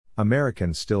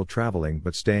Americans still traveling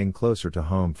but staying closer to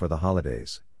home for the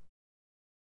holidays.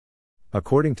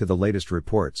 According to the latest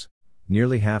reports,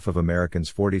 nearly half of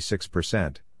Americans,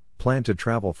 46%, plan to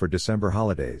travel for December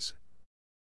holidays.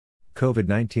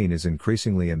 COVID-19 is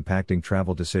increasingly impacting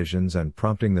travel decisions and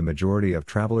prompting the majority of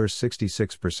travelers,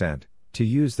 66%, to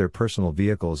use their personal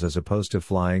vehicles as opposed to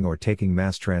flying or taking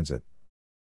mass transit.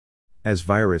 As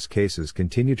virus cases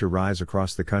continue to rise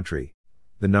across the country,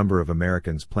 the number of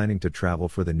Americans planning to travel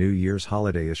for the New Year's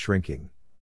holiday is shrinking.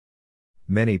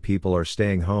 Many people are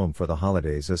staying home for the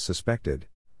holidays as suspected,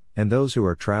 and those who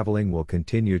are traveling will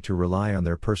continue to rely on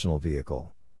their personal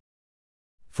vehicle.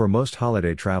 For most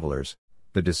holiday travelers,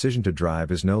 the decision to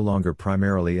drive is no longer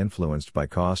primarily influenced by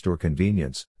cost or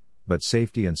convenience, but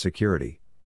safety and security.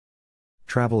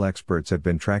 Travel experts have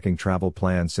been tracking travel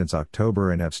plans since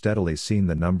October and have steadily seen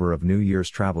the number of New Year's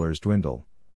travelers dwindle.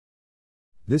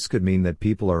 This could mean that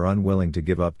people are unwilling to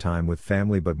give up time with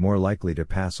family but more likely to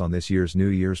pass on this year's New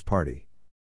Year's party.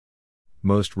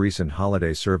 Most recent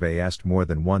holiday survey asked more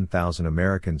than 1,000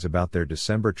 Americans about their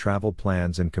December travel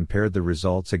plans and compared the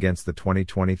results against the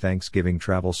 2020 Thanksgiving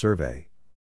travel survey.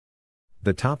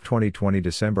 The top 2020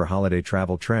 December holiday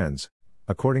travel trends,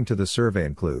 according to the survey,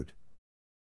 include: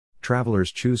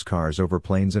 travelers choose cars over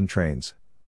planes and trains.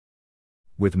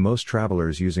 With most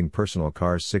travelers using personal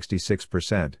cars,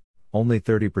 66%, only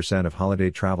 30% of holiday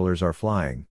travelers are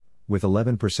flying, with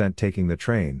 11% taking the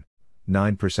train,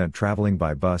 9% traveling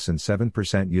by bus and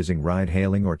 7% using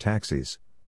ride-hailing or taxis.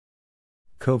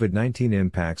 COVID-19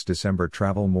 impacts December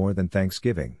travel more than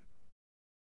Thanksgiving.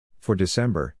 For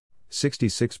December,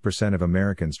 66% of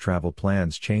Americans' travel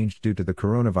plans changed due to the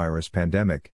coronavirus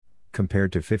pandemic,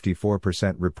 compared to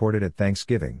 54% reported at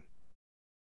Thanksgiving.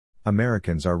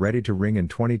 Americans are ready to ring in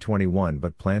 2021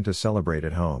 but plan to celebrate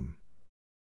at home.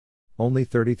 Only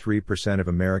 33% of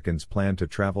Americans plan to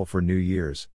travel for New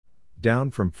Year's,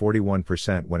 down from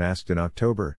 41% when asked in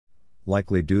October,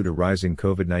 likely due to rising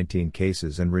COVID-19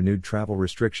 cases and renewed travel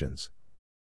restrictions.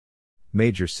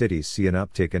 Major cities see an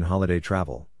uptick in holiday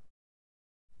travel.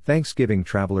 Thanksgiving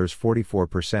travelers,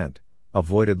 44%,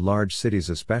 avoided large cities,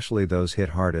 especially those hit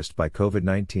hardest by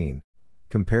COVID-19,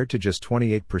 compared to just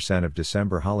 28% of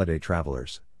December holiday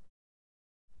travelers.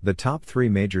 The top 3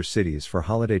 major cities for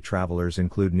holiday travelers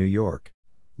include New York,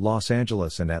 Los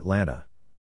Angeles and Atlanta.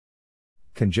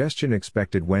 Congestion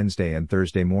expected Wednesday and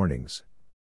Thursday mornings.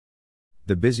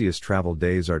 The busiest travel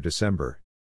days are December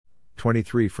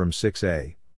 23 from 6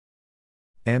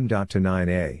 a.m. to 9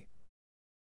 a.m.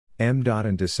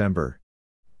 and December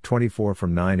 24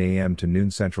 from 9 a.m. to noon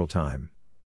Central Time.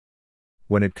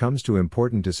 When it comes to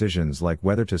important decisions like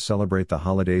whether to celebrate the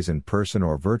holidays in person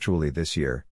or virtually this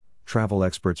year, travel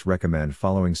experts recommend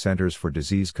following Centers for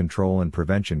Disease Control and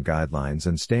Prevention guidelines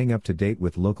and staying up to date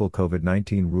with local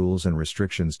COVID-19 rules and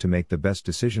restrictions to make the best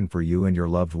decision for you and your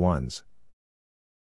loved ones.